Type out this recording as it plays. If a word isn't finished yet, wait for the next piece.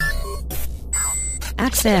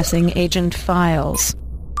Accessing Agent Files.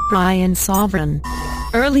 Brian Sovereign.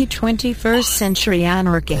 Early 21st century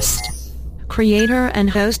anarchist. Creator and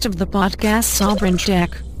host of the podcast Sovereign Tech.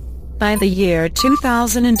 By the year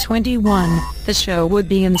 2021, the show would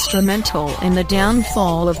be instrumental in the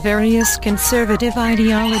downfall of various conservative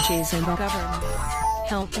ideologies in the government,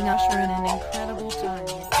 helping usher in an incredible time.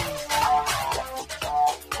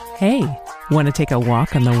 Hey, want to take a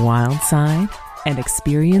walk on the wild side and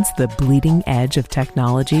experience the bleeding edge of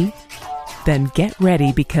technology? Then get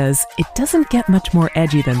ready, because it doesn't get much more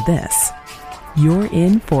edgy than this. You're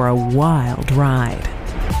in for a wild ride.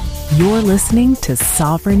 You're listening to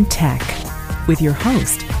Sovereign Tech with your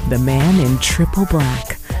host, the man in triple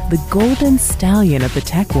black, the golden stallion of the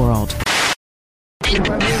tech world.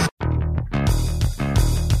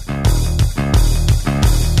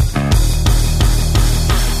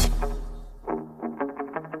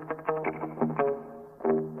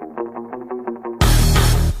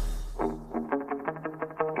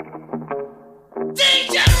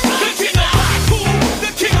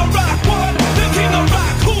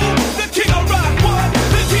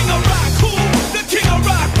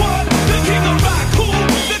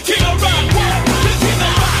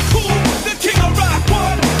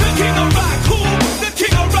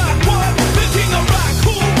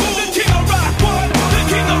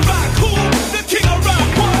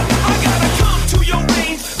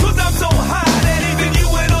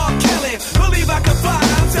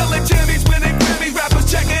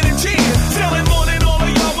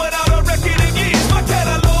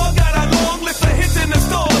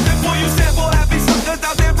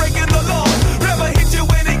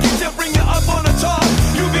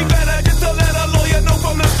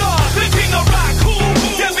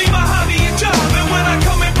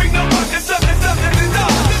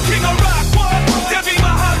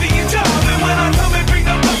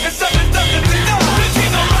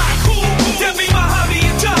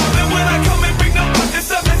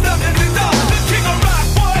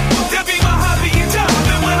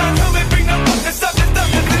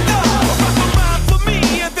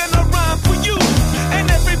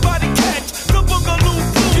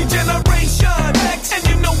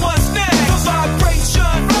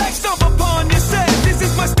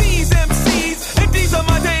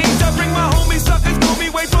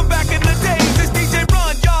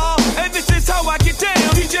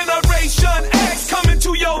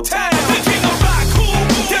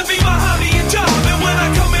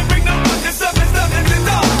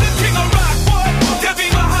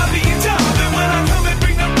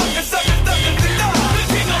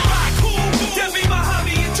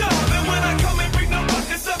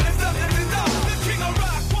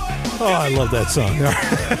 That song.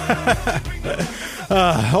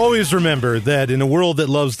 Always remember that in a world that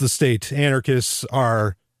loves the state, anarchists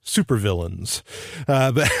are supervillains.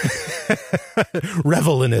 But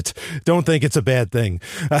revel in it. Don't think it's a bad thing.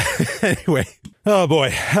 Anyway, oh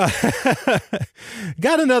boy.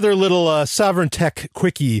 Got another little Sovereign Tech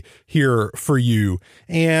quickie here for you.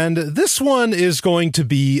 And this one is going to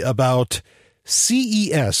be about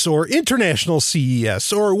CES, or International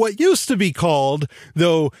CES, or what used to be called,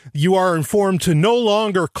 though you are informed to no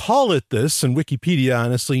longer call it this, and Wikipedia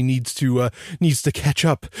honestly needs to catch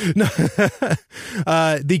up.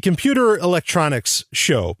 The Computer Electronics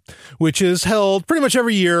Show, which is held pretty much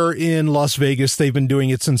every year in Las Vegas. They've been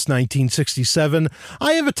doing it since 1967.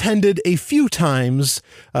 I have attended a few times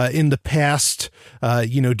in the past,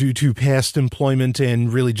 due to past employment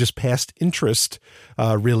and really just past interest.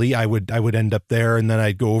 Really, I would end up there, and then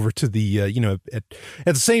I'd go over to the, at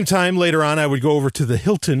the same time later on, I would go over to the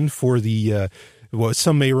Hilton for the, what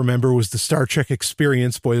some may remember was the Star Trek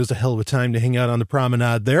Experience. Boy, it was a hell of a time to hang out on the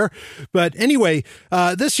promenade there. But anyway,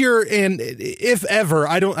 this year, and if ever,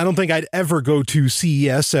 I don't think I'd ever go to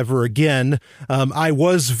CES ever again. I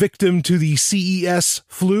was victim to the CES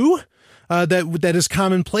flu, that is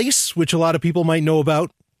commonplace, which a lot of people might know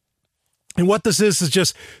about. And what this is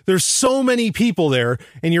just, there's so many people there,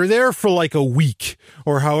 and you're there for like a week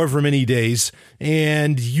or however many days,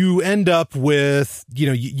 and you end up with,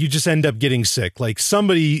 you just end up getting sick. Like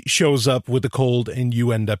somebody shows up with a cold and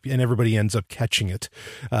everybody ends up catching it,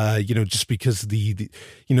 just because the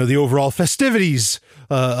overall festivities,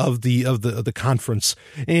 of the conference.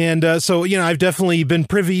 And, so, I've definitely been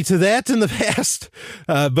privy to that in the past.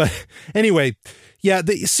 But anyway, yeah,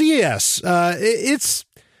 the CES,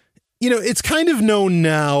 it's kind of known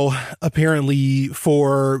now, apparently,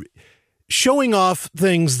 for showing off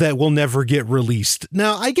things that will never get released.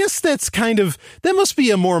 Now, I guess that must be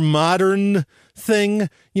a more modern thing,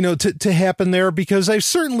 to happen there, because I've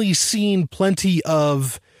certainly seen plenty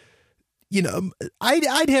of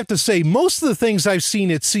I'd have to say most of the things I've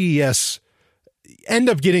seen at CES end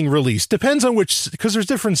up getting released. Depends on which, because there's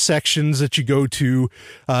different sections that you go to.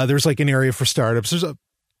 There's like an area for startups.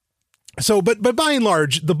 But by and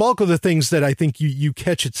large, the bulk of the things that I think you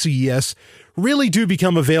catch at CES really do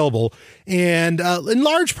become available, and in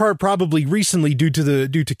large part probably recently due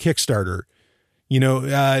to Kickstarter.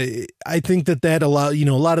 I think that allow a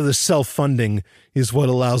lot of the self-funding is what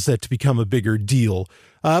allows that to become a bigger deal.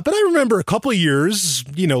 But I remember a couple of years,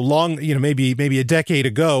 maybe a decade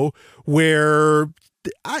ago, where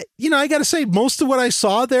I got to say most of what I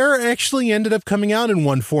saw there actually ended up coming out in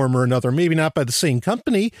one form or another. Maybe not by the same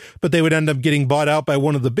company, but they would end up getting bought out by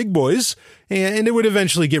one of the big boys, and it would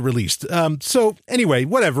eventually get released. So anyway,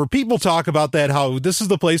 whatever. People talk about that, how this is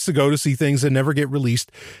the place to go to see things that never get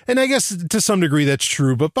released. And I guess to some degree that's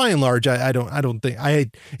true, but by and large, I don't think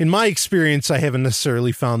in my experience, I haven't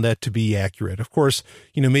necessarily found that to be accurate. Of course,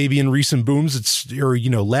 maybe in recent booms,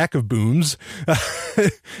 lack of booms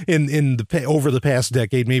over the past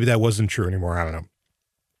decade, maybe that wasn't true anymore. I don't know.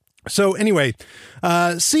 So anyway,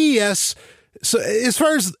 CES. So as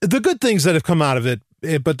far as the good things that have come out of it,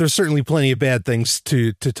 but there's certainly plenty of bad things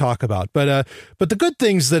to talk about. But the good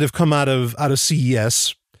things that have come out of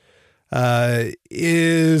CES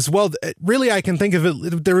is, well, really I can think of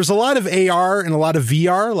it. There was a lot of AR and a lot of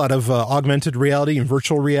VR, a lot of augmented reality and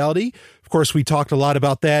virtual reality. Of course, we talked a lot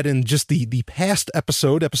about that in just the past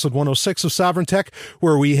episode 106 of Sovereign Tech,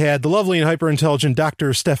 where we had the lovely and hyper-intelligent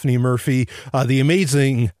Dr. Stephanie Murphy, the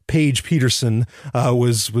amazing Paige Peterson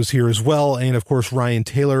was here as well, and of course Ryan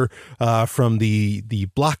Taylor from the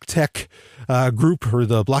Block Tech group, or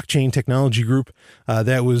the blockchain technology group.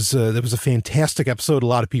 That was a fantastic episode. A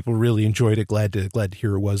lot of people really enjoyed it. Glad to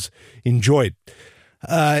hear it was enjoyed.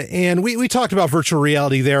 And we talked about virtual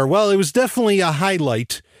reality there. Well, it was definitely a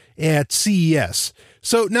highlight at CES.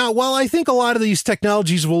 So now, while I think a lot of these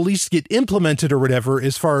technologies will at least get implemented or whatever,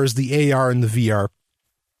 as far as the AR and the VR,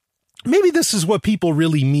 maybe this is what people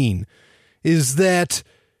really mean, is that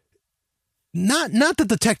not that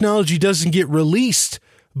the technology doesn't get released,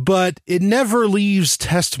 but it never leaves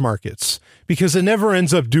test markets, because it never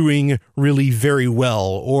ends up doing really very well,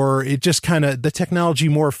 or it just the technology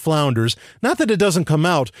more flounders. Not that it doesn't come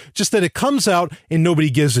out, just that it comes out and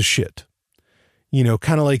nobody gives a shit.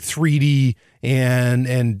 Kind of like 3D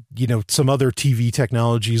and some other TV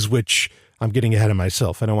technologies, which I'm getting ahead of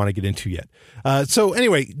myself. I don't want to get into yet. So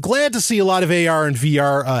anyway, glad to see a lot of AR and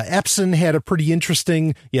VR. Epson had a pretty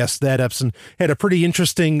interesting, Epson had a pretty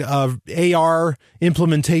interesting AR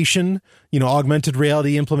implementation, augmented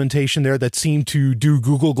reality implementation there that seemed to do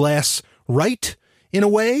Google Glass right in a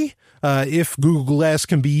way, if Google Glass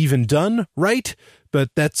can be even done right, but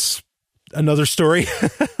that's another story.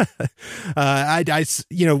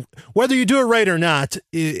 Whether you do it right or not,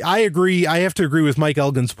 I agree. I have to agree with Mike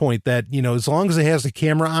Elgin's point that, as long as it has a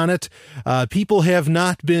camera on it, people have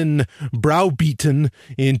not been browbeaten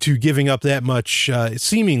into giving up that much,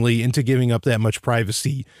 seemingly into giving up that much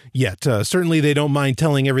privacy yet. Certainly they don't mind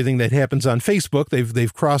telling everything that happens on Facebook.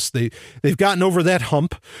 They've gotten over that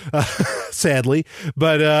hump, sadly.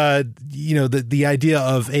 But, the idea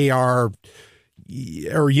of AR,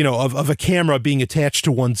 or of a camera being attached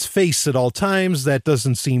to one's face at all times, that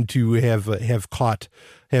doesn't seem to have caught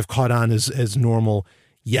on as normal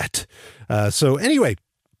yet. So anyway,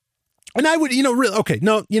 and I would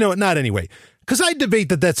not anyway, because I debate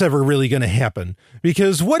that that's ever really going to happen,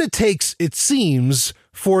 because what it takes, it seems,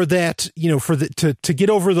 for that to get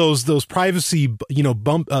over those privacy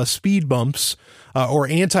speed bumps or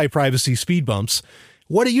anti-privacy speed bumps,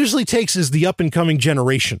 what it usually takes is the up and coming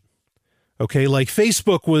generation. Okay, like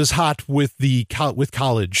Facebook was hot with with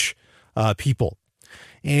college people,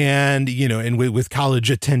 and with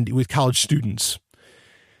college students,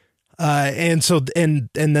 and then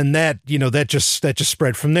that just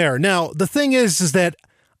spread from there. Now the thing is that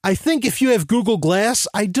I think if you have Google Glass,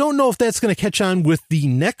 I don't know if that's going to catch on with the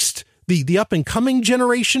next. The up and coming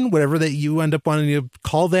generation, whatever that you end up wanting to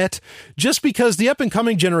call that, just because the up and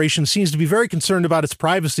coming generation seems to be very concerned about its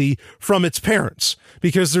privacy from its parents,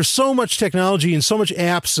 because there's so much technology and so much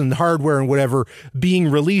apps and hardware and whatever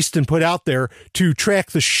being released and put out there to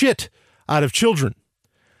track the shit out of children.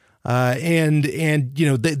 Kids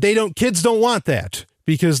don't want that,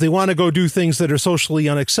 because they want to go do things that are socially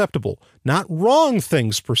unacceptable. Not wrong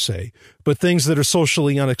things per se, but things that are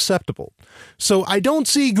socially unacceptable. So I don't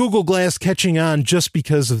see Google Glass catching on just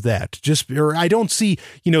because of that. I don't see,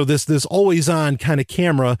 this always on kind of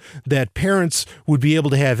camera that parents would be able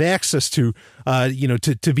to have access to,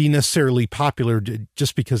 to be necessarily popular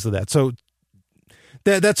just because of that. So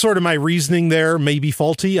that's sort of my reasoning there. May be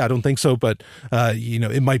faulty. I don't think so, but,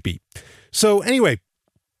 it might be. So anyway,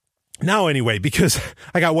 because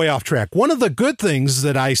I got way off track, one of the good things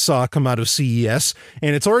that I saw come out of CES,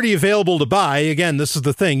 and it's already available to buy. Again, this is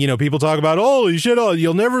the thing, people talk about, holy shit,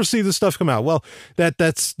 you'll never see this stuff come out. Well,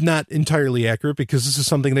 that's not entirely accurate, because this is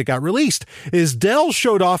something that got released, is Dell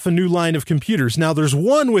showed off a new line of computers. Now, there's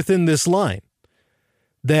one within this line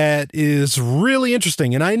that is really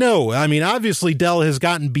interesting. And obviously Dell has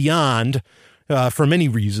gotten beyond, for many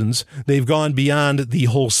reasons, they've gone beyond the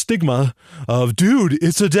whole stigma of, dude,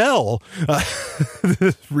 it's a Dell.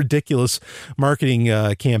 Ridiculous marketing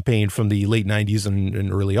campaign from the late 90s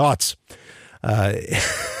and early aughts.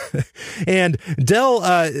 And Dell,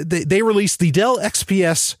 they released the Dell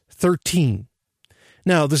XPS 13.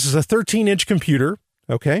 Now, this is a 13-inch computer,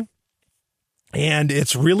 okay? And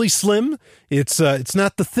it's really slim. It's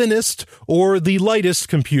not the thinnest or the lightest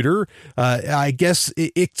computer. I guess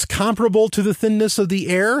it's comparable to the thinness of the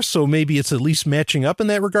Air, so maybe it's at least matching up in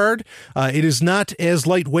that regard. It is not as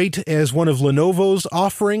lightweight as one of Lenovo's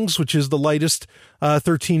offerings, which is the lightest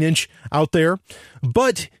 13-inch out there.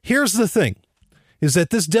 But here's the thing, is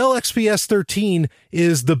that this Dell XPS 13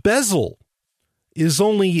 is the bezel is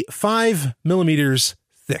only 5 millimeters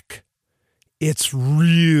thick. It's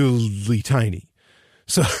really tiny.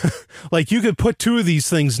 So like you could put two of these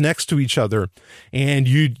things next to each other and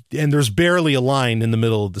there's barely a line in the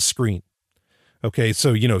middle of the screen. Okay.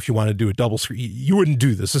 So, if you want to do a double screen, you wouldn't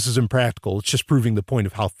do this. This is impractical. It's just proving the point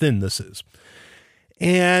of how thin this is.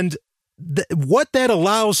 And what that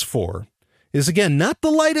allows for is, again, not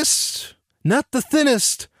the lightest, not the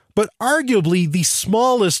thinnest, but arguably the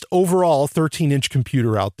smallest overall 13-inch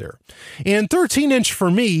computer out there. And 13-inch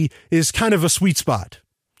for me is kind of a sweet spot.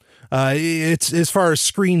 It's as far as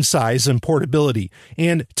screen size and portability.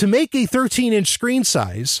 And to make a 13-inch screen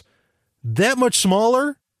size that much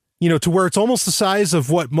smaller, to where it's almost the size of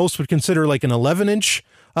what most would consider like an 11-inch,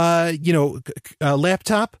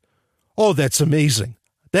 laptop. Oh, that's amazing.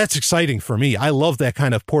 That's exciting for me. I love that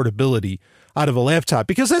kind of portability out of a laptop,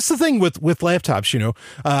 because that's the thing with laptops,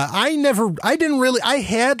 I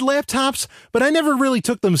had laptops, but I never really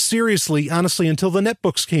took them seriously, honestly, until the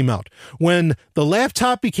netbooks came out. When the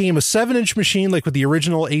laptop became a 7-inch machine, like with the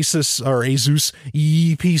original Asus or Asus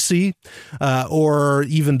EPC, or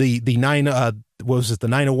even the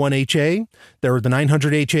 901HA, there were the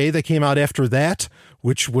 900HA that came out after that,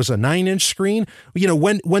 which was a 9-inch screen.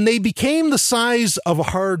 When they became the size of a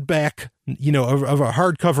hardback, of a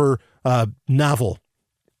hardcover novel,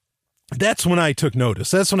 that's when I took notice.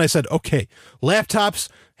 That's when I said, okay, laptops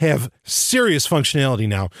have serious functionality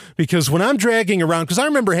now, because when I'm dragging around, because I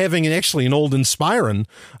remember having an old Inspiron,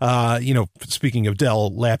 speaking of Dell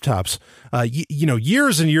laptops,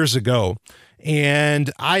 years and years ago,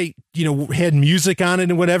 and I, had music on it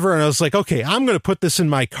and whatever. And I was like, okay, I'm going to put this in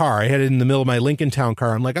my car. I had it in the middle of my Lincoln Town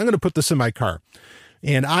car. I'm like, I'm going to put this in my car,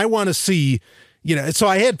 and I want to see, so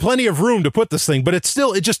I had plenty of room to put this thing, but it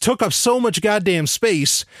just took up so much goddamn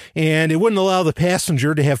space, and it wouldn't allow the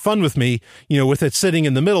passenger to have fun with me, with it sitting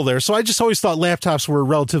in the middle there. So I just always thought laptops were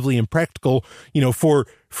relatively impractical,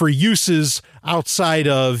 for uses outside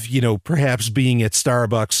of, perhaps being at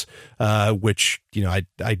Starbucks, which, I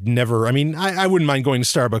wouldn't mind going to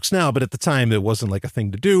Starbucks now, but at the time it wasn't like a thing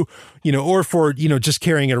to do, or for, just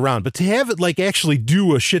carrying it around. But to have it like actually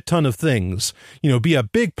do a shit ton of things, be a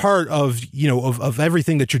big part of, of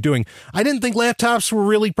everything that you're doing. I didn't think laptops were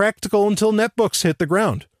really practical until netbooks hit the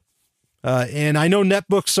ground. And I know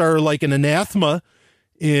netbooks are like an anathema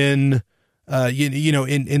in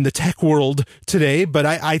the tech world today, but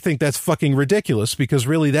I think that's fucking ridiculous, because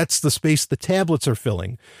really that's the space the tablets are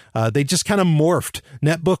filling. They just kind of morphed.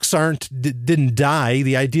 Netbooks didn't die.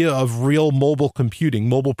 The idea of real mobile computing,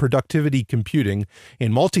 mobile productivity computing,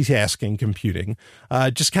 and multitasking computing,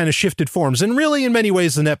 just kind of shifted forms. And really, in many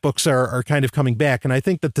ways, the netbooks are kind of coming back. And I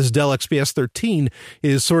think that this Dell XPS 13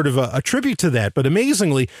 is sort of a tribute to that. But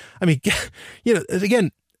amazingly,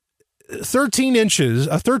 again, 13 inches,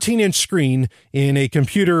 a 13-inch screen in a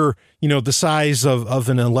computer, the size of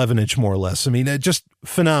an 11-inch, more or less. Just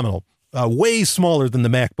phenomenal. Way smaller than the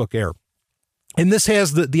MacBook Air. And this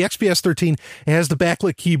has the XPS 13. It has the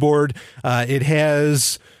backlit keyboard. It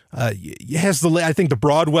has the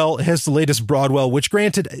Broadwell. It has the latest Broadwell, which,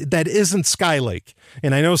 granted, that isn't Skylake.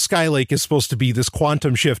 And I know Skylake is supposed to be this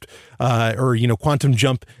quantum shift, or quantum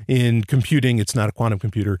jump in computing. It's not a quantum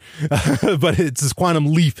computer, but it's this quantum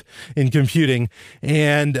leap in computing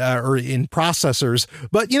and or in processors.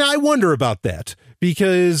 But I wonder about that,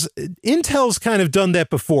 because Intel's kind of done that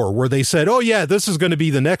before, where they said, "Oh yeah, this is going to be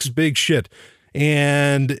the next big shit,"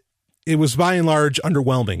 and it was by and large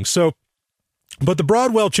underwhelming. So. But the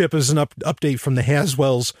Broadwell chip is an update from the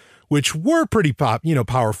Haswell's which were pretty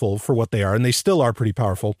powerful for what they are, and they still are pretty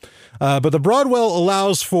powerful. But the Broadwell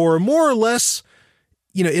allows for more or less,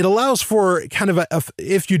 it allows for kind of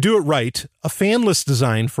if you do it right, a fanless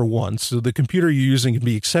design for one. So the computer you're using can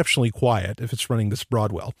be exceptionally quiet if it's running this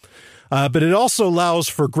Broadwell. But it also allows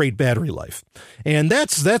for great battery life. And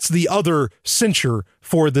that's the other cincher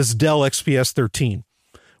for this Dell XPS 13,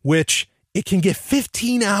 which it can get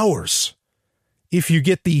 15 hours if you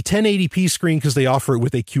get the 1080p screen, because they offer it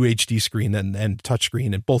with a QHD screen and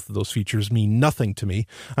touchscreen, and both of those features mean nothing to me.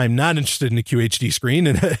 I'm not interested in a QHD screen,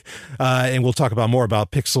 and we'll talk about more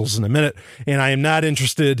about pixels in a minute. And I am not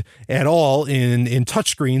interested at all in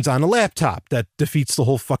touchscreens on a laptop. That defeats the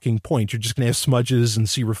whole fucking point. You're just going to have smudges and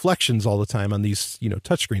see reflections all the time on these,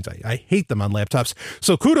 touchscreens. I hate them on laptops.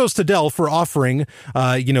 So kudos to Dell for offering,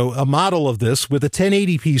 a model of this with a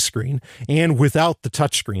 1080p screen and without the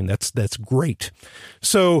touchscreen. That's great.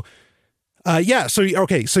 So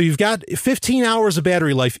you've got 15 hours of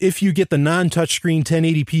battery life if you get the non-touchscreen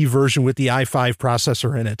 1080p version with the i5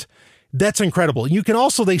 processor in it. That's incredible. You can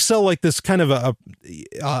also, they sell like this kind of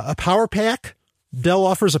a power pack. Dell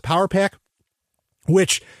offers a power pack,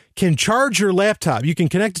 which can charge your laptop. You can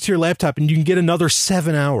connect it to your laptop and you can get another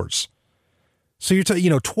 7 hours. So you're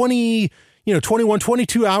 22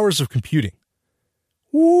 hours of computing.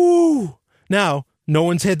 Woo! Now, no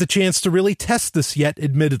one's had the chance to really test this yet,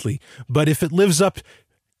 admittedly. But if it lives up,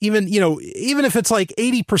 even if it's like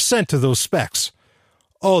 80% of those specs,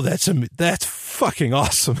 that's fucking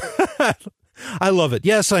awesome. I love it.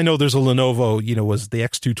 Yes, I know there's a Lenovo, was the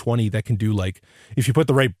X220 that can do like, if you put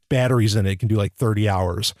the right batteries in it, it can do like 30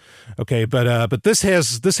 hours. Okay. But this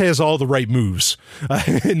has all the right moves,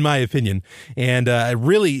 in my opinion. And,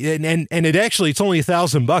 really, and it actually, it's only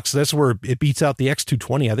 $1,000. That's where it beats out the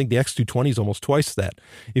X220. I think the X220 is almost twice that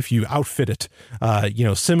if you outfit it,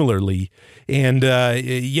 similarly. And,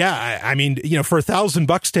 I mean, for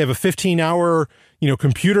 $1,000 to have a 15-hour,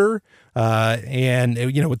 computer, and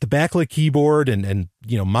with the backlit keyboard and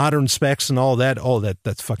modern specs and all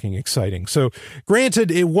that's fucking exciting. So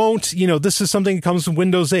granted, it won't, this is something that comes with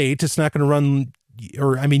Windows 8. It's not going to run,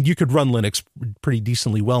 you could run Linux pretty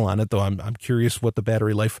decently well on it, though I'm curious what the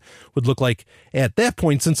battery life would look like at that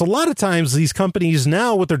point, since a lot of times these companies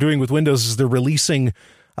now, what they're doing with Windows is they're releasing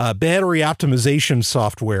battery optimization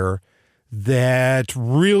software that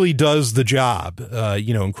really does the job,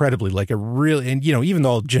 incredibly, like it really, and, even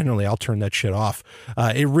though generally I'll turn that shit off,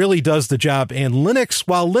 it really does the job. And Linux,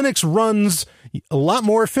 while Linux runs a lot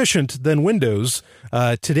more efficient than Windows,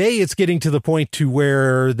 today it's getting to the point to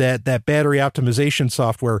where that battery optimization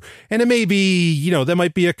software, and it may be, that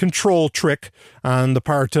might be a control trick on the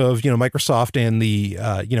part of, Microsoft and the,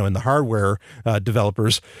 and the hardware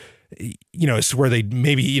developers. It's where they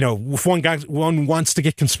maybe, if one wants to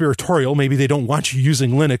get conspiratorial, maybe they don't want you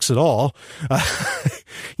using Linux at all.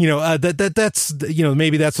 That's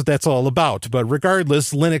maybe that's what that's all about. But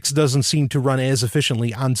regardless, Linux doesn't seem to run as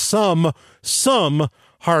efficiently on some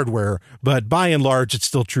hardware, but by and large, it's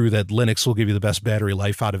still true that Linux will give you the best battery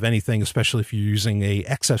life out of anything, especially if you're using a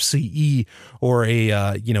XFCE or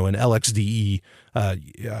an LXDE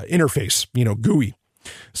interface, GUI.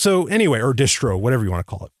 So anyway, or distro, whatever you want to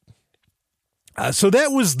call it. So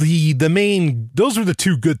that was the main, those were the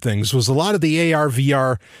two good things, was a lot of the AR,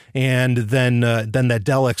 VR, and then that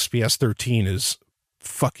Dell XPS 13 is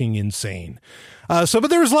fucking insane. But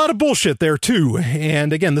there was a lot of bullshit there too.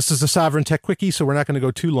 And again, this is a Sovereign Tech Quickie, so we're not going to go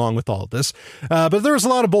too long with all of this. But there was a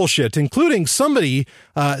lot of bullshit, including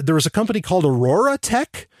there was a company called Aurora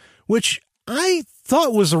Tech, which I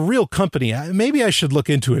thought was a real company. Maybe I should look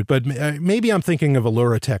into it, but maybe I'm thinking of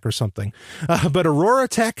Allura Tech or something. But Aurora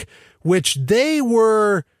Tech, which they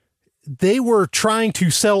were trying to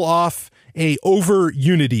sell off a over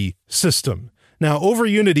Unity system. Now, over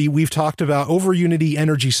Unity, over Unity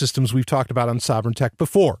energy systems we've talked about on Sovereign Tech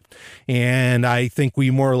before. And I think we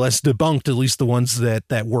more or less debunked at least the ones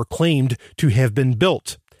that were claimed to have been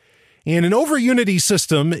built. And an over Unity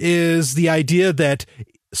system is the idea that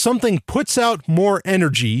something puts out more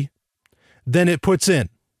energy than it puts in.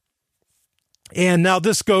 And now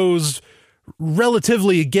this goes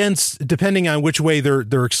relatively against, depending on which way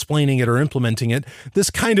they're explaining it or implementing it, this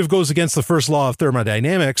kind of goes against the first law of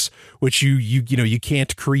thermodynamics, which you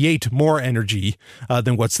can't create more energy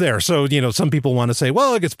than what's there. So, some people want to say,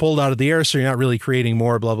 well, it gets pulled out of the air, so you're not really creating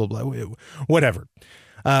more, blah, blah, blah, whatever.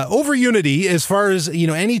 Over Unity, as far as,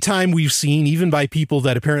 any time we've seen, even by people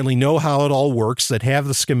that apparently know how it all works, that have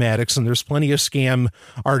the schematics, and there's plenty of scam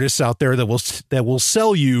artists out there that will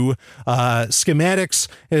sell you schematics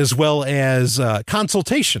as well as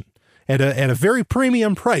consultation at a very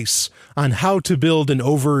premium price on how to build an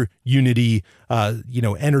over Unity,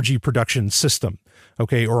 energy production system,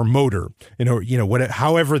 okay, or motor,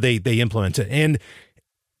 however they implement it. And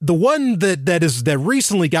the one that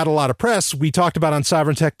recently got a lot of press, we talked about on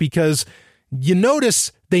Sovereign Tech, because you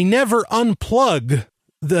notice they never unplug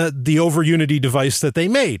the over Unity device that they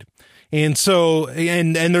made. And so,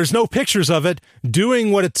 and there's no pictures of it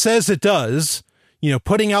doing what it says it does,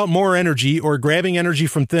 putting out more energy or grabbing energy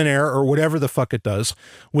from thin air or whatever the fuck it does,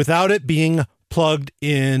 without it being plugged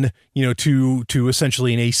in, to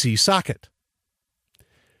essentially an AC socket.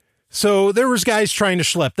 So there was guys trying to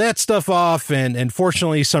schlep that stuff off, and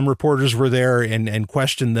fortunately some reporters were there and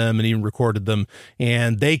questioned them and even recorded them,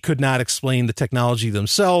 and they could not explain the technology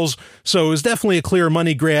themselves. So it was definitely a clear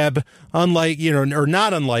money grab, unlike, or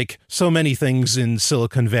not unlike so many things in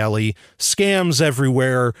Silicon Valley, scams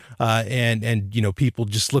everywhere, and people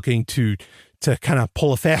just looking to kind of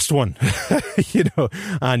pull a fast one,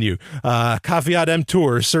 on you. Caveat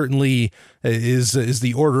emptor certainly is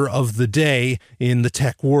the order of the day in the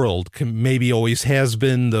tech world. Maybe always has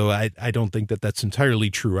been, though I don't think that that's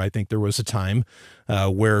entirely true. I think there was a time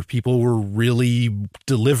where people were really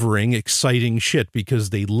delivering exciting shit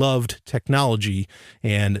because they loved technology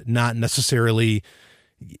and not necessarily,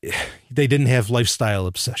 they didn't have lifestyle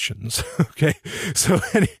obsessions. Okay. So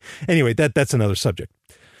anyway, that's another subject.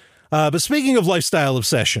 But speaking of lifestyle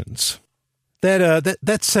obsessions, that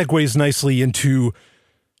segues nicely into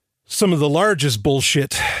some of the largest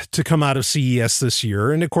bullshit to come out of CES this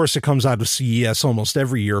year. And of course, it comes out of CES almost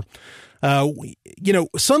every year.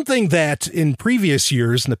 Something that in previous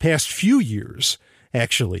years, in the past few years,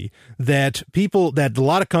 actually, that a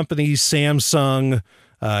lot of companies, Samsung,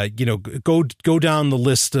 go down the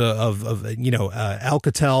list of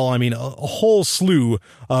Alcatel. I mean, a whole slew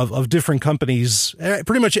of different companies,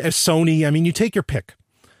 pretty much Sony. I mean, you take your pick.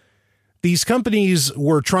 These companies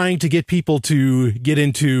were trying to get people to get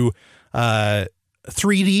into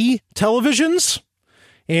 3D televisions.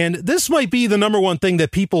 And this might be the number one thing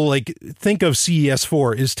that people think of CES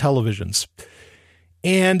for, is televisions.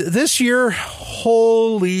 And this year,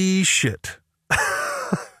 holy shit.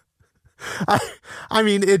 I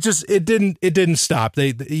mean, it didn't stop.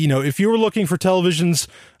 If you were looking for televisions,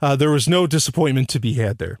 there was no disappointment to be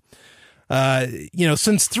had there.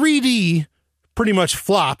 Since 3D pretty much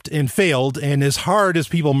flopped and failed, and as hard as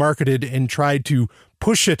people marketed and tried to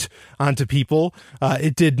push it onto people,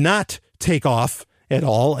 it did not take off at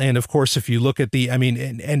all. And of course, if you look at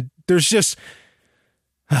and there's just,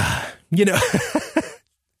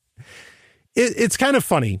 it's kind of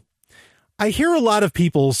funny. I hear a lot of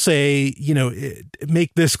people say,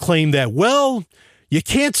 make this claim that, well, you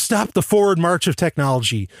can't stop the forward march of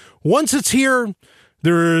technology. Once it's here,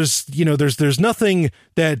 there's nothing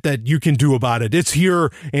that you can do about it. It's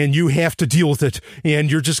here and you have to deal with it. And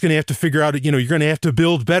you're just going to have to figure out, you're going to have to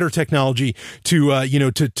build better technology to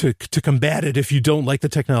combat it if you don't like the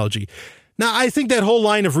technology. Now, I think that whole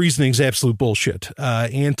line of reasoning is absolute bullshit.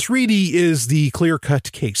 And 3D is the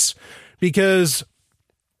clear-cut case, because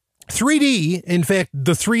 3D, in fact,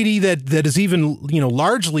 the 3D that is even,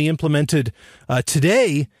 largely implemented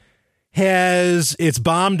today, it's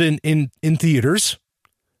bombed in theaters,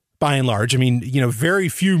 by and large. I mean, very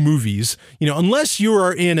few movies, unless you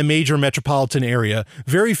are in a major metropolitan area,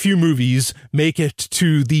 very few movies make it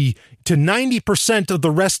to 90% of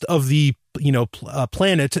the rest of the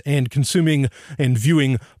planet and consuming and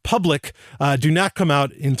viewing public do not come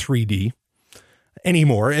out in 3D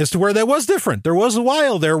anymore, as to where that was different. There was a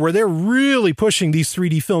while there where they're really pushing these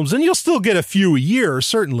 3D films, and you'll still get a few a year,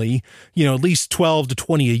 certainly, at least 12 to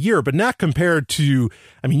 20 a year, but not compared to, you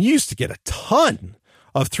used to get a ton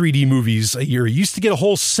of 3D movies a year. You used to get a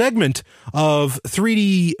whole segment of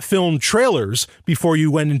 3D film trailers before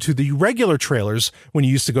you went into the regular trailers when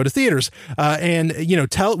you used to go to theaters.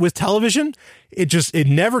 With television, it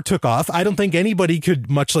never took off. I don't think anybody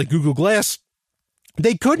could, much like Google Glass,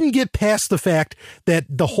 they couldn't get past the fact that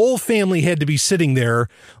the whole family had to be sitting there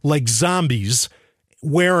like zombies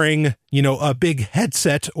wearing, a big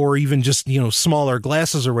headset or even just, smaller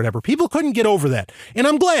glasses or whatever. People couldn't get over that. And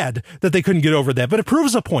I'm glad that they couldn't get over that, but it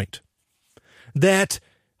proves a point that,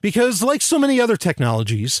 because like so many other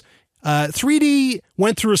technologies, 3D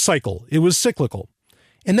went through a cycle. It was cyclical,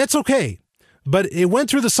 and that's okay. But it went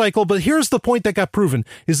through the cycle. But here's the point that got proven,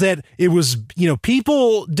 is that it was,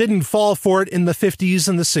 people didn't fall for it in the 50s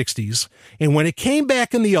and the 60s. And when it came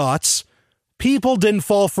back in the aughts, people didn't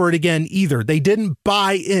fall for it again either. They didn't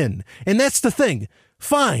buy in. And that's the thing.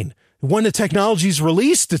 Fine. When the technology's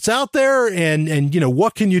released, it's out there, and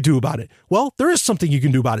what can you do about it? Well, there is something you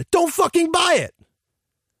can do about it. Don't fucking buy it.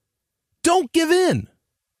 Don't give in.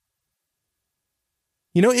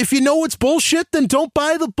 You know, if you know it's bullshit, then don't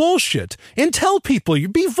buy the bullshit. And tell people, you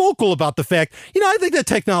be vocal about the fact, I think that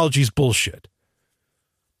technology is bullshit.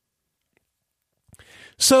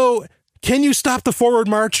 So, can you stop the forward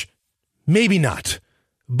march? Maybe not.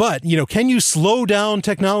 But, can you slow down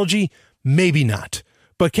technology? Maybe not.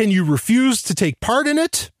 But can you refuse to take part in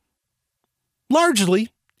it?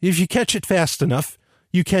 Largely, if you catch it fast enough,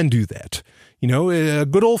 you can do that. A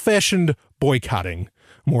good old-fashioned boycotting,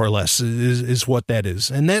 more or less, is what that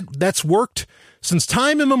is. And that's worked since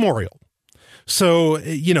time immemorial. So,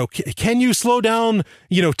 can you slow down,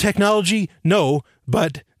 technology? No,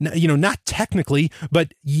 but, not technically,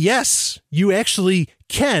 but yes, you actually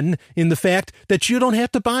can, in the fact that you don't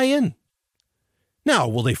have to buy in. Now,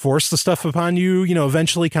 will they force the stuff upon you,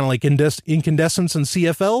 eventually, kind of like incandescents and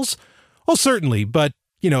CFLs? Oh, certainly. But,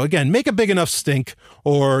 again, make a big enough stink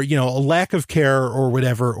or, a lack of care or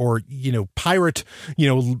whatever, or, pirate,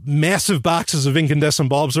 massive boxes of incandescent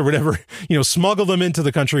bulbs or whatever, smuggle them into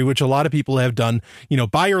the country, which a lot of people have done,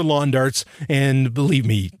 buy your lawn darts. And believe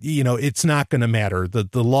me, it's not going to matter.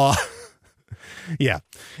 The law. Yeah.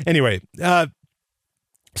 Anyway,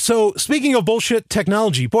 so speaking of bullshit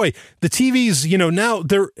technology, boy, the TVs,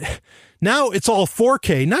 now it's all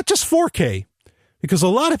 4K, not just 4K, because a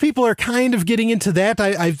lot of people are kind of getting into that.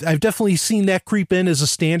 I've definitely seen that creep in as a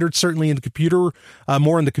standard, certainly in the computer,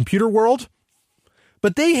 more in the computer world.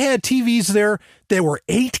 But they had TVs there that were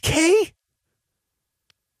 8K.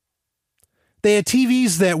 They had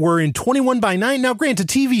TVs that were in 21:9. Now, granted,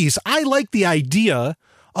 TVs, I like the idea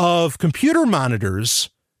of computer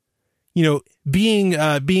monitors, being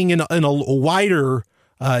in a wider,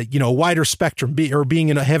 wider spectrum, or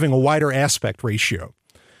having a wider aspect ratio.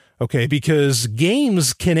 Okay, because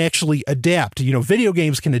games can actually adapt. Video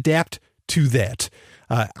games can adapt to that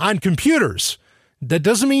on computers. That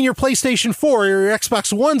doesn't mean your PlayStation 4 or your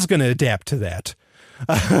Xbox One's going to adapt to that.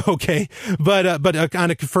 Okay, but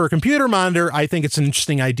for a computer monitor, I think it's an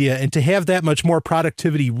interesting idea, and to have that much more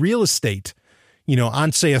productivity real estate,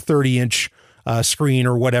 on say a 30-inch screen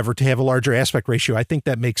or whatever, to have a larger aspect ratio, I think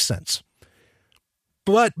that makes sense.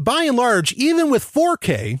 But by and large, even with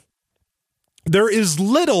 4K, there is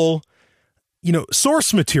little,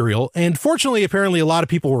 source material. And fortunately, apparently, a lot of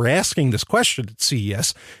people were asking this question at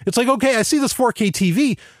CES. It's like, okay, I see this 4K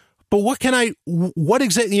TV, but what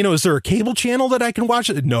exactly, is there a cable channel that I can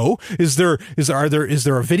watch it? No. Is there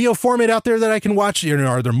a video format out there that I can watch?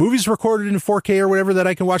 Are there movies recorded in 4K or whatever that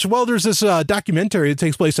I can watch? Well, there's this documentary that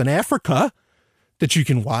takes place in Africa that you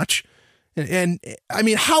can watch. And I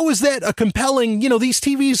mean, how is that a compelling, these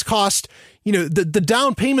TVs cost, the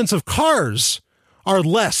down payments of cars are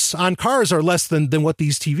less than what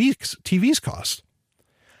these TVs cost.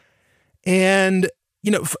 And,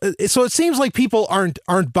 so it seems like people aren't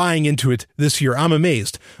buying into it this year. I'm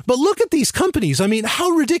amazed. But look at these companies. I mean,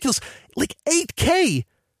 how ridiculous, like 8K.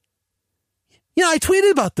 I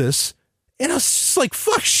tweeted about this and I was just like,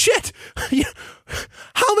 fuck shit.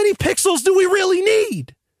 How many pixels do we really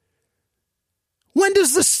need? When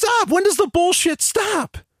does this stop? When does the bullshit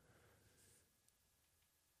stop?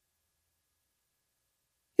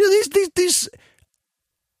 These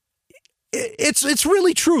it's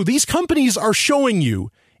really true. These companies are showing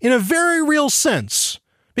you in a very real sense,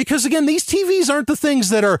 because again, these TVs aren't the things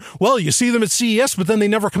that are, well, you see them at CES, but then they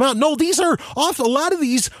never come out. No, a lot of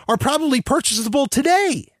these are probably purchasable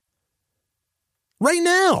today, right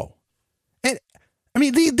now. And I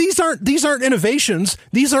mean, these aren't innovations.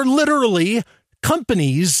 These are literally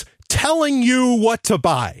companies telling you what to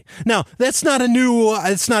buy. Now, it's not a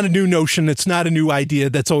new notion. It's not a new idea.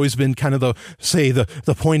 That's always been kind of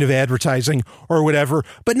the point of advertising or whatever.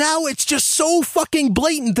 But now it's just so fucking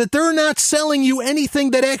blatant that they're not selling you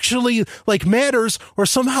anything that actually matters or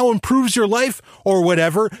somehow improves your life or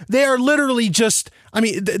whatever. They are literally just,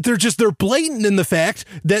 they're blatant in the fact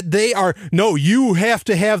that they are, no, you have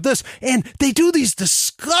to have this. And they do these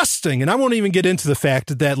disgusting, and I won't even get into the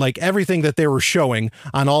fact that everything that they were showing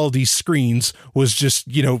on all of these screens was just,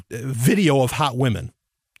 video of hot women.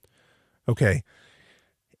 Okay.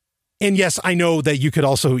 And yes, I know that you could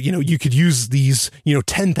also, you could use these,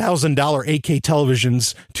 $10,000 8K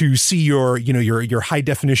televisions to see your high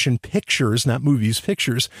definition pictures, not movies,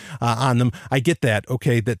 pictures on them. I get that.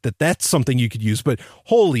 Okay. That's something you could use, but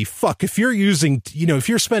holy fuck, if you're using, if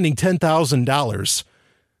you're spending $10,000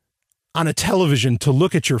 on a television to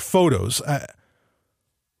look at your photos,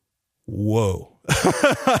 whoa.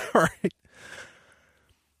 All right.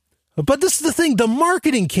 But this is the thing, the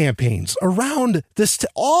marketing campaigns around this,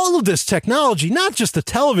 all of this technology, not just the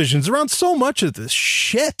televisions, around so much of this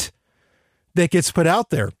shit that gets put out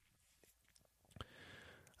there.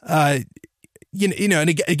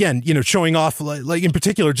 and again, showing off, like in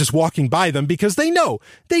particular, just walking by them, because they know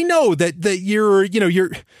that you're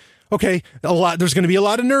okay. There's going to be a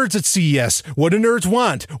lot of nerds at CES. What do nerds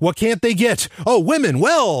want? What can't they get? Oh, women.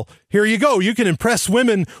 Well, here you go. You can impress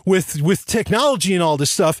women with technology and all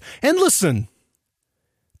this stuff. And listen,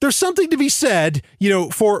 there's something to be said,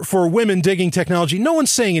 for women digging technology. No one's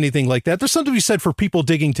saying anything like that. There's something to be said for people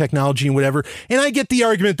digging technology and whatever. And I get the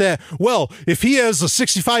argument that, well, if he has a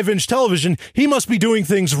 65-inch television, he must be doing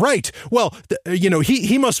things right. Well,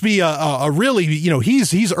 he must be a really,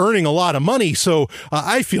 he's earning a lot of money. So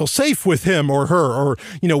I feel safe with him or her or,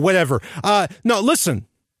 whatever. No, listen,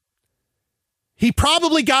 he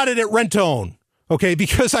probably got it at rent-to-own. Okay,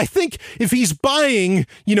 because I think if he's buying,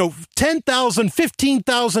 $10,000, $15,000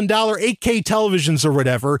 8K televisions or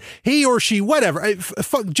whatever, he or she, whatever,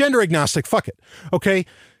 gender agnostic, fuck it. Okay,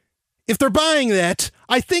 if they're buying that,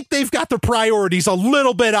 I think they've got their priorities a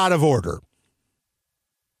little bit out of order.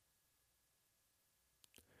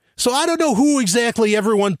 So I don't know who exactly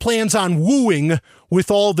everyone plans on wooing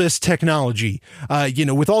with all this technology,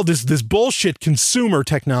 with all this bullshit consumer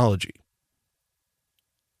technology.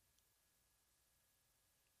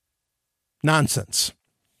 Nonsense.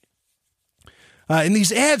 And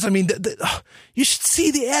these ads, you should see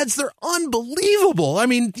the ads. They're unbelievable.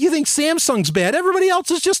 You think Samsung's bad. Everybody else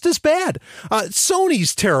is just as bad.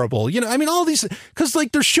 Sony's terrible. All these, because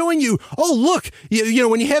they're showing you, oh, look,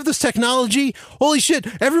 when you have this technology, holy shit,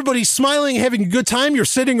 everybody's smiling, having a good time. You're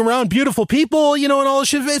sitting around beautiful people, and all this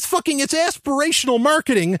shit. It's aspirational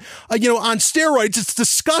marketing, on steroids. It's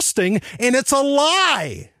disgusting. And it's a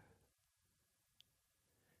lie.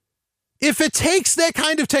 If it takes that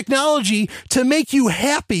kind of technology to make you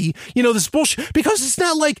happy, this bullshit, because it's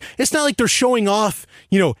not like they're showing off,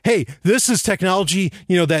 hey, this is technology,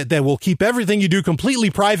 that will keep everything you do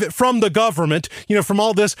completely private from the government, from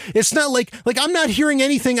all this. It's not like I'm not hearing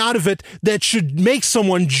anything out of it that should make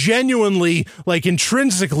someone genuinely,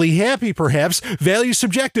 intrinsically happy, perhaps. Value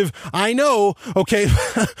subjective, I know, okay,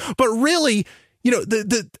 but really,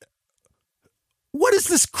 what is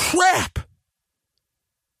this crap?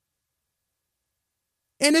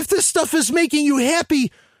 And if this stuff is making you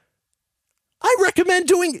happy, I recommend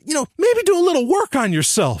maybe do a little work on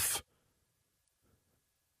yourself.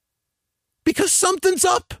 Because something's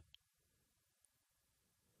up.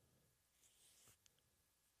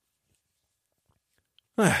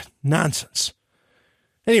 Nonsense.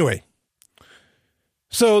 Anyway,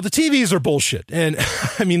 so the TVs are bullshit. And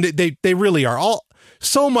they really are.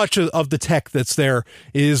 So much of the tech that's there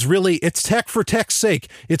is really, it's tech for tech's sake.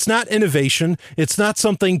 It's not innovation. It's not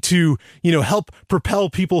something to, help propel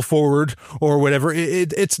people forward or whatever.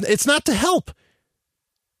 It's not to help.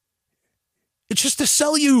 It's just to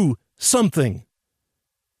sell you something.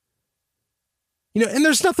 And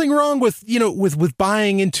there's nothing wrong with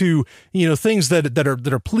buying into, things that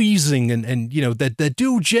are pleasing and that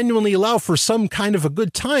do genuinely allow for some kind of a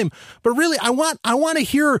good time. But really, I want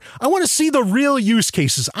to see the real use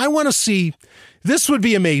cases. I want to see, this would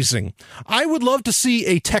be amazing. I would love to see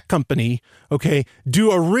a tech company,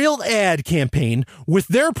 do a real ad campaign with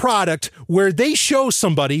their product where they show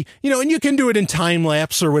somebody, and you can do it in time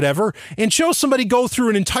lapse or whatever, and show somebody go through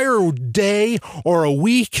an entire day or a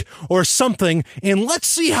week or something, and let's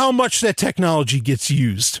see how much that technology gets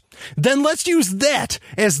used. Then let's use that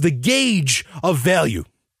as the gauge of value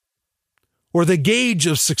or the gauge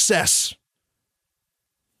of success.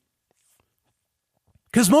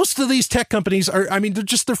 Because most of these tech companies are,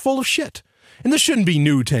 they're full of shit. And this shouldn't be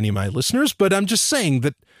new to any of my listeners, but I'm just saying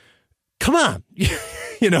that, come on,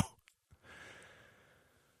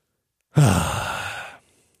 All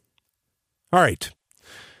right.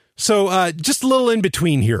 So just a little in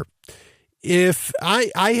between here. If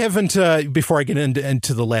I haven't, before I get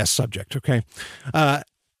into the last subject, okay, I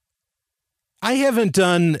haven't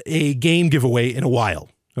done a game giveaway in a while.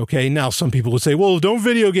 Okay, now some people would say, well, don't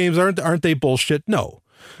video games, aren't they bullshit? No,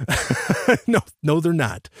 no, they're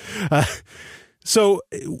not. So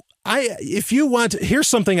if you want, here's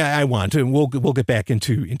something I want, and we'll get back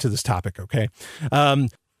into this topic. Okay.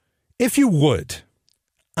 If you would,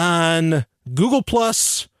 on Google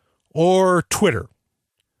Plus or Twitter,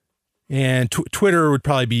 and Twitter would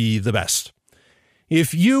probably be the best.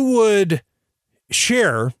 If you would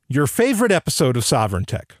share your favorite episode of Sovereign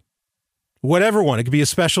Tech, whatever one, it could be a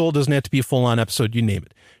special, it doesn't have to be a full-on episode, you name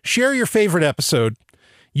it. Share your favorite episode,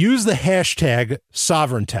 use the hashtag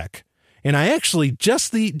Sovereign Tech. And I actually,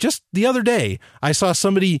 just the other day, I saw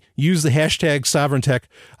somebody use the hashtag Sovereign Tech,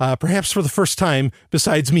 perhaps for the first time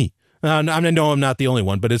besides me. I know I'm not the only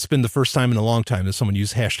one, but it's been the first time in a long time that someone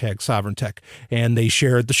used hashtag Sovereign Tech, and they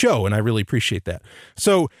shared the show, and I really appreciate that.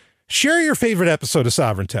 So share your favorite episode of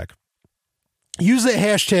Sovereign Tech. Use that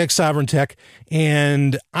hashtag Sovereign Tech,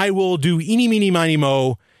 and I will do eeny, meeny, miny,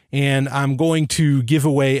 mo, and I'm going to give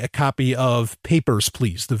away a copy of Papers,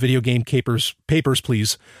 Please, the video game Papers,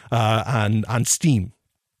 Please, on Steam.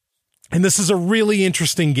 And this is a really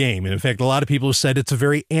interesting game. And in fact, a lot of people have said it's a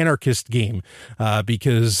very anarchist game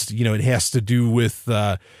because, it has to do with,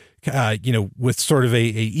 with sort of a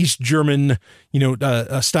East German,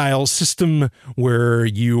 style system where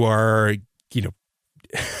you are,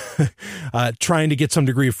 trying to get some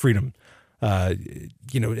degree of freedom.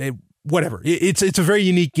 Whatever. It's a very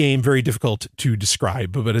unique game, very difficult to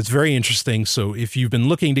describe, but it's very interesting. So if you've been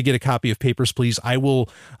looking to get a copy of Papers, Please, I will,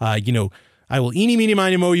 I will eeny, meeny,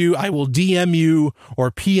 miny, mo you. I will DM you or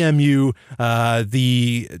PM you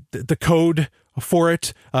the code for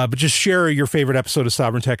it. But just share your favorite episode of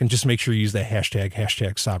Sovereign Tech and just make sure you use that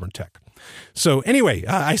hashtag Sovereign Tech. So anyway,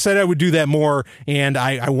 I said I would do that more, and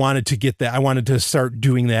I wanted to get that. I wanted to start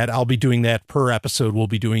doing that. I'll be doing that per episode. We'll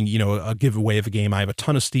be doing, a giveaway of a game. I have a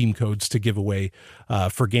ton of Steam codes to give away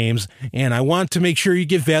for games, and I want to make sure you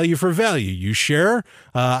get value for value. You share.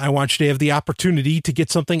 I want you to have the opportunity to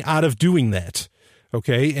get something out of doing that.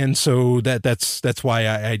 Okay, and so that's why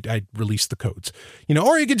I released the codes.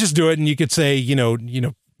 Or you could just do it, and you could say,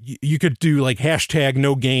 you could do like hashtag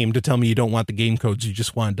no game to tell me you don't want the game codes. You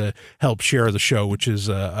just wanted to help share the show, which is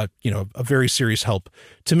a very serious help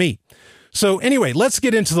to me. So anyway, let's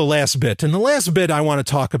get into the last bit. And the last bit I want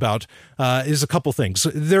to talk about is a couple things.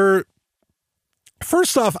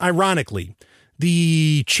 First off, ironically,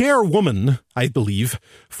 the chairwoman, I believe,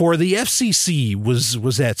 for the FCC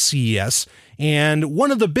was at CES, and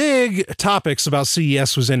one of the big topics about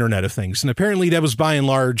CES was Internet of Things, and apparently that was by and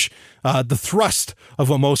large the thrust of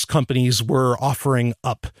what most companies were offering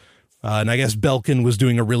up. And I guess Belkin was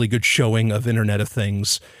doing a really good showing of Internet of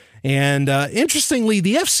Things. And interestingly,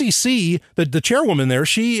 the FCC, the chairwoman there,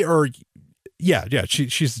 she's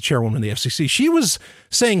the chairwoman of the FCC. She was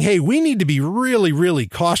saying, hey, we need to be really, really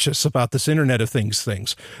cautious about this Internet of Things.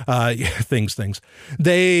 There's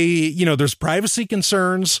privacy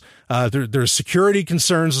concerns. There's security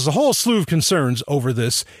concerns. There's a whole slew of concerns over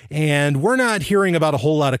this. And we're not hearing about a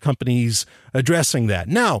whole lot of companies addressing that.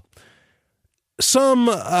 Now, some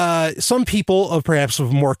people of perhaps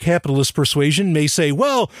of more capitalist persuasion may say,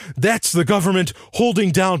 well, that's the government holding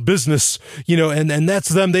down business, and that's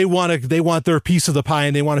them. They want their piece of the pie,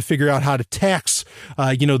 and they want to figure out how to tax,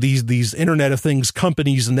 these Internet of Things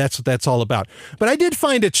companies. And that's what that's all about. But I did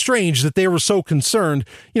find it strange that they were so concerned,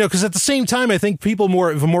 because at the same time, I think people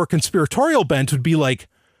of a more conspiratorial bent would be like,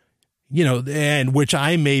 and which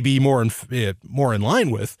I may be more in line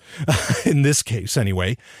with in this case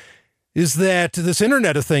anyway, is that this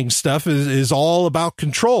Internet of Things stuff is all about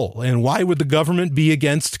control. And why would the government be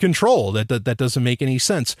against control? That doesn't make any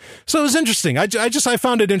sense. So it was interesting. I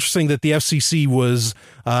found it interesting that the FCC was,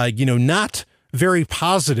 not very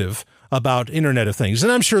positive about Internet of Things.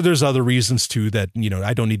 And I'm sure there's other reasons too that,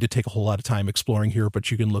 I don't need to take a whole lot of time exploring here,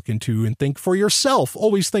 but you can look into and think for yourself.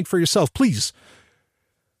 Always think for yourself, please.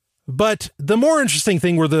 But the more interesting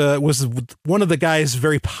thing was one of the guys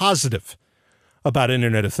very positive about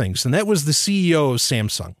Internet of Things, and that was the CEO of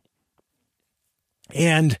Samsung.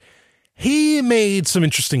 And he made some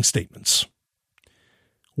interesting statements.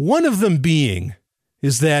 One of them being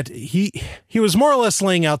is that he was more or less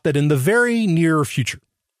laying out that in the very near future,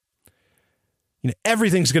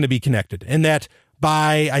 everything's going to be connected, and that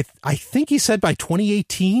by, I think he said by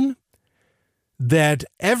 2018, that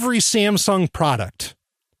every Samsung product,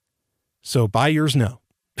 so buy yours now,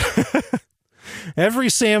 every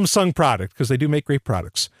Samsung product, because they do make great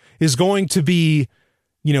products, is going to be,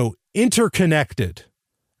 interconnected.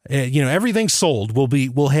 Everything sold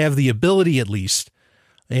will have the ability at least,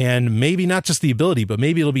 and maybe not just the ability, but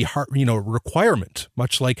maybe it'll be requirement,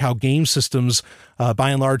 much like how game systems,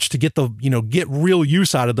 by and large, to get get real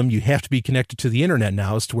use out of them, you have to be connected to the internet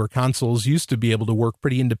now, as to where consoles used to be able to work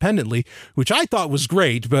pretty independently, which I thought was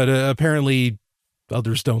great, but apparently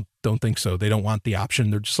others don't think so. They don't want the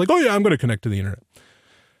option. They're just like, oh yeah, I'm going to connect to the internet.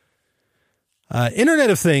 Internet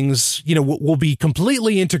of Things, will be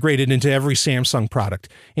completely integrated into every Samsung product.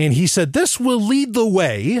 And he said, this will lead the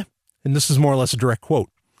way, and this is more or less a direct quote,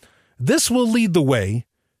 this will lead the way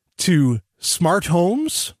to smart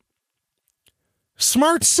homes,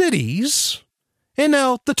 smart cities. And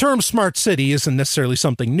now the term smart city isn't necessarily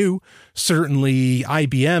something new. Certainly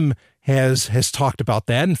IBM has talked about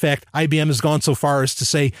that. In fact, IBM has gone so far as to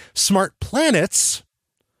say smart planets,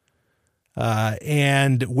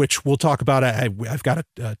 and which we'll talk about. I've got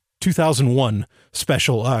a 2001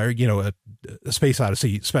 special, a Space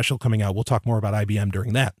Odyssey special coming out. We'll talk more about IBM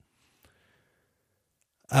during that.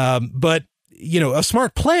 But, a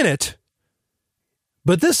smart planet,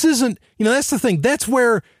 but this isn't, that's the thing. That's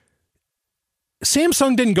where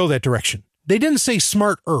Samsung didn't go that direction. They didn't say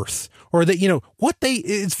smart Earth or that,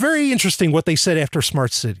 it's very interesting what they said after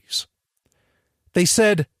smart cities. They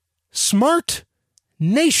said smart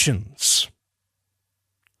nations.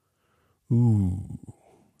 Ooh.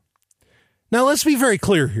 Now let's be very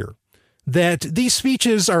clear here that these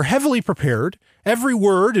speeches are heavily prepared. Every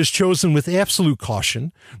word is chosen with absolute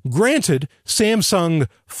caution. Granted, Samsung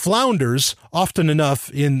flounders often enough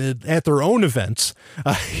at their own events.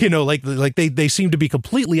 They seem to be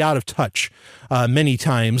completely out of touch many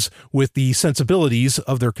times with the sensibilities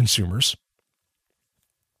of their consumers.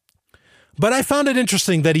 But I found it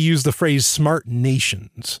interesting that he used the phrase smart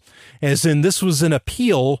nations, as in this was an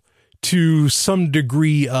appeal to some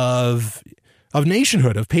degree of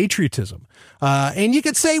nationhood, of patriotism. And you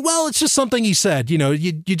could say, well, it's just something he said,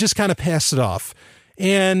 you just kind of pass it off.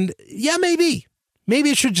 And yeah, maybe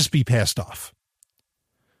it should just be passed off.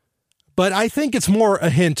 But I think it's more a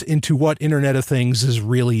hint into what Internet of Things is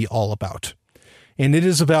really all about. And it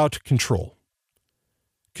is about control.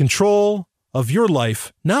 Control of your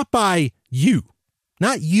life, not by you,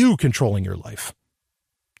 not you controlling your life,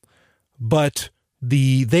 but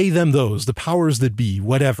the they, them, those, the powers that be,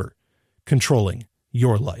 whatever, controlling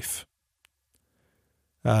your life.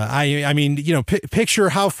 Picture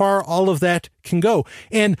how far all of that can go.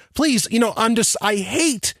 And please, I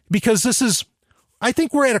hate, because I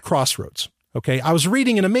think we're at a crossroads. Okay. I was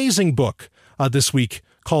reading an amazing book this week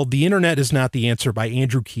called The Internet Is Not the Answer by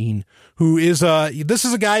Andrew Keen, who is, this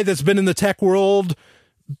is a guy that's been in the tech world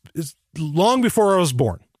long before I was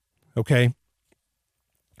born. Okay.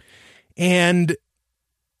 And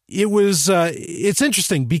it's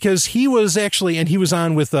interesting because he was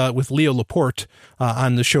on with Leo Laporte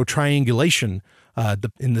on the show Triangulation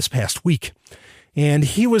in this past week. And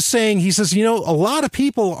he was saying, he says, a lot of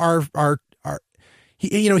people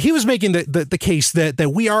he was making the case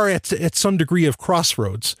that we are at some degree of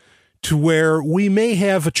crossroads to where we may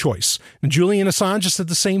have a choice. And Julian Assange said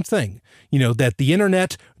the same thing, that the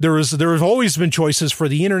internet, there have always been choices for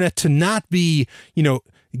the internet to not be,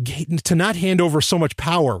 to not hand over so much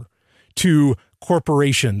power to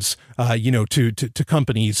corporations, to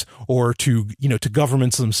companies or to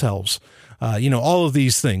governments themselves, all of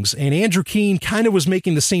these things. And Andrew Keen kind of was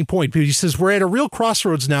making the same point, because he says we're at a real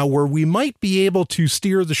crossroads now where we might be able to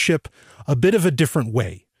steer the ship a bit of a different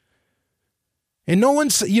way. And no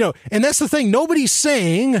one's, and that's the thing. Nobody's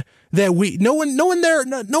saying that no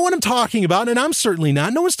one I'm talking about, and I'm certainly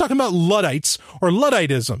not. No one's talking about Luddites or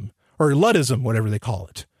Ludditism or Luddism, whatever they call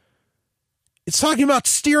it. It's talking about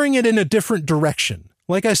steering it in a different direction.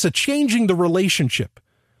 Like I said, changing the relationship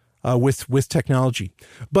with technology.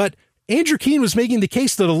 But Andrew Keen was making the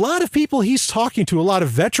case that a lot of people he's talking to, a lot of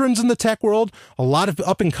veterans in the tech world, a lot of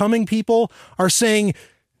up and coming people are saying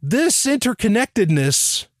this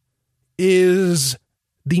interconnectedness is,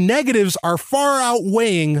 the negatives are far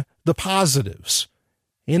outweighing the positives.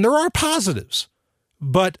 And there are positives,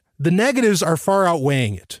 but the negatives are far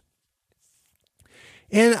outweighing it.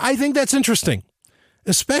 And I think that's interesting,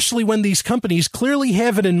 especially when these companies clearly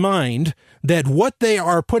have it in mind that what they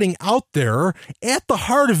are putting out there at the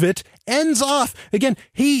heart of it ends off. Again,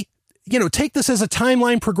 take this as a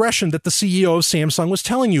timeline progression that the CEO of Samsung was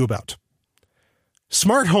telling you about.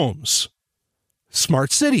 Smart homes,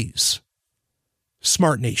 smart cities,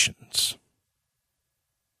 smart nations.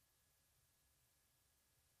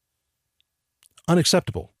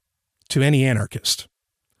 Unacceptable to any anarchist.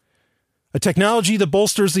 A technology that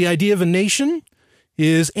bolsters the idea of a nation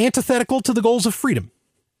is antithetical to the goals of freedom.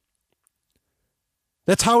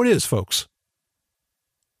 That's how it is, folks.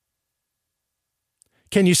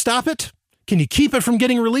 Can you stop it? Can you keep it from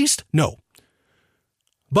getting released? No.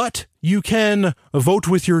 But you can vote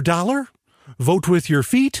with your dollar, vote with your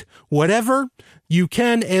feet, whatever. You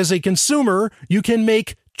can, as a consumer, you can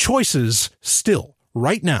make choices still,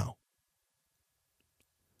 right now.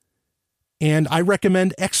 And I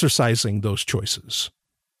recommend exercising those choices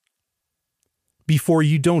before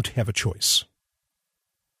you don't have a choice.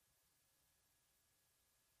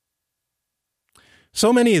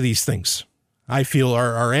 So many of these things I feel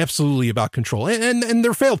are absolutely about control, and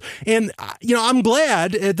they're failed. And, I'm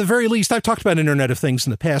glad at the very least, I've talked about Internet of Things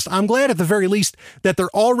in the past. I'm glad at the very least that they're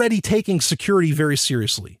already taking security very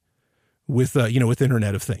seriously with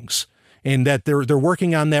Internet of Things, and that they're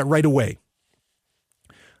working on that right away.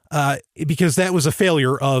 Because that was a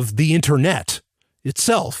failure of the internet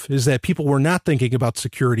itself, is that people were not thinking about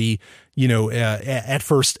security, at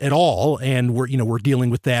first at all. And we're dealing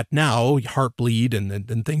with that now, Heartbleed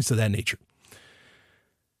and things of that nature.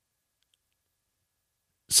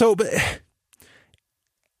 So, but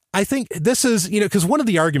I think this is, because one of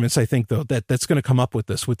the arguments I think, though, that's going to come up with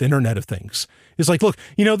this, with Internet of Things, is like, look,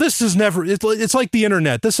 this is never, it's like the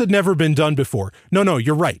internet. This had never been done before. No,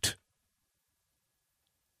 you're right.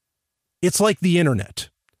 It's like the internet.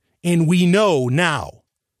 And we know now,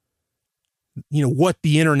 what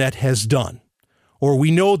the internet has done, or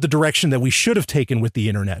we know the direction that we should have taken with the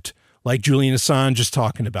internet, like Julian Assange is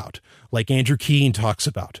talking about, like Andrew Keene talks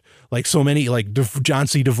about, like so many, like John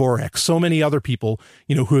C. Dvorak, so many other people,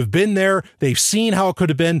 who have been there. They've seen how it could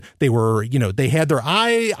have been. They were, they had their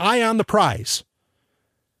eye on the prize.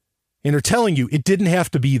 And they're telling you it didn't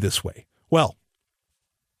have to be this way. Well,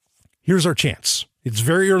 here's our chance. It's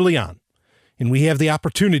very early on. And we have the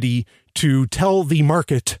opportunity to tell the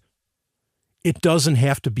market it doesn't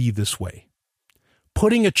have to be this way.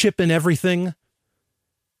 Putting a chip in everything,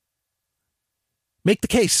 make the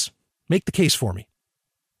case. Make the case for me.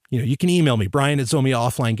 You can email me,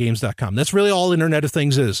 brian@zomiaofflinegames.com. That's really all Internet of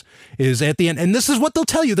Things is at the end. And this is what they'll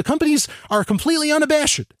tell you. The companies are completely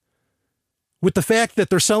unabashed with the fact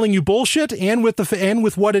that they're selling you bullshit and with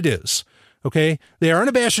what it is. Okay? They are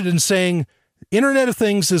unabashed in saying Internet of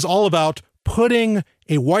Things is all about putting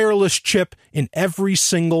a wireless chip in every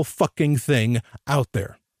single fucking thing out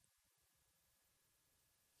there.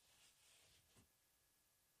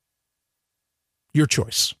 Your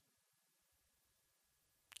choice.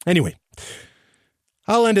 Anyway,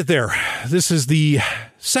 I'll end it there. This is the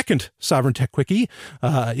second Sovereign Tech Quickie.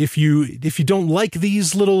 If you don't like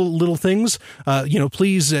these little things,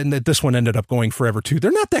 please. And this one ended up going forever too.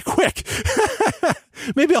 They're not that quick.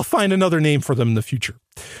 Maybe I'll find another name for them in the future.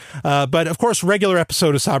 But of course, regular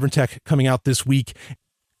episode of Sovereign Tech coming out this week,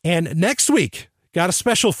 and next week got a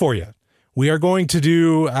special for you. We are going to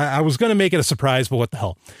do. I was going to make it a surprise, but what the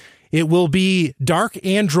hell? It will be Dark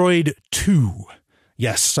Android 2.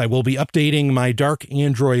 Yes, I will be updating my Dark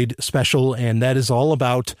Android special, and that is all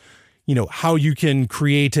about, how you can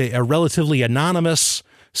create a relatively anonymous,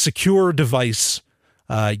 secure device,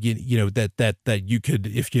 that you could,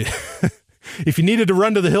 if you if you needed to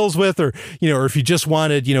run to the hills with, or if you just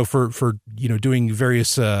wanted, for doing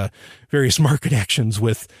various market actions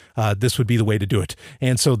with, this would be the way to do it.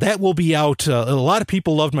 And so that will be out. A lot of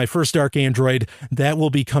people loved my first Dark Android. That will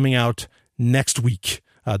be coming out next week.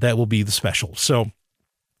 That will be the special. So.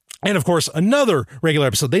 And of course, another regular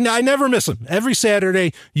episode. I never miss them. Every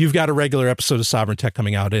Saturday, you've got a regular episode of Sovereign Tech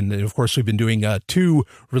coming out. And of course, we've been doing 2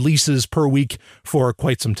 releases per week for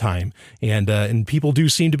quite some time. And people do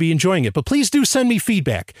seem to be enjoying it. But please do send me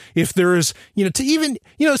feedback. If there is,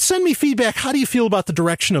 send me feedback. How do you feel about the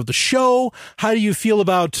direction of the show? How do you feel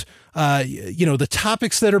about, the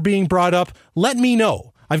topics that are being brought up? Let me know.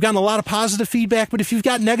 I've gotten a lot of positive feedback, but if you've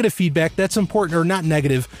got negative feedback, that's important, or not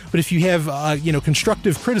negative, but if you have,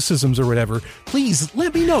 constructive criticisms or whatever, please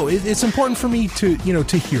let me know. It's important for me to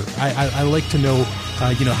hear. I like to know,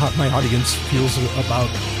 how my audience feels about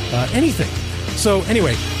anything. So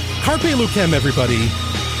anyway, Carpe Lucem, everybody.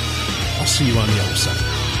 I'll see you on the other side.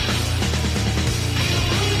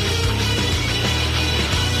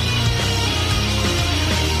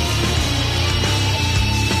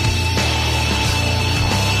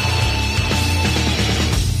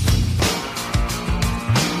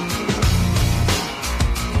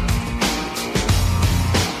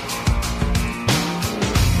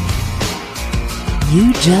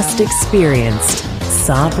 You just experienced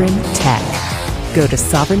Sovereign Tech. Go to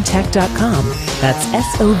sovereigntech.com, that's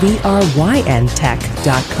SOVRYN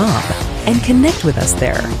tech.com, and connect with us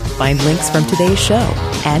there. Find links from today's show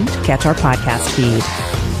and catch our podcast feed.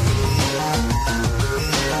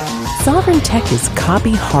 Sovereign Tech is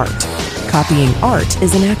copy heart. Copying art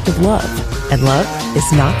is an act of love, and love is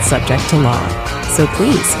not subject to law. So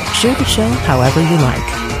please share the show however you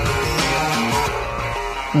like.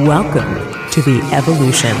 Welcome to the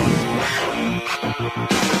evolution.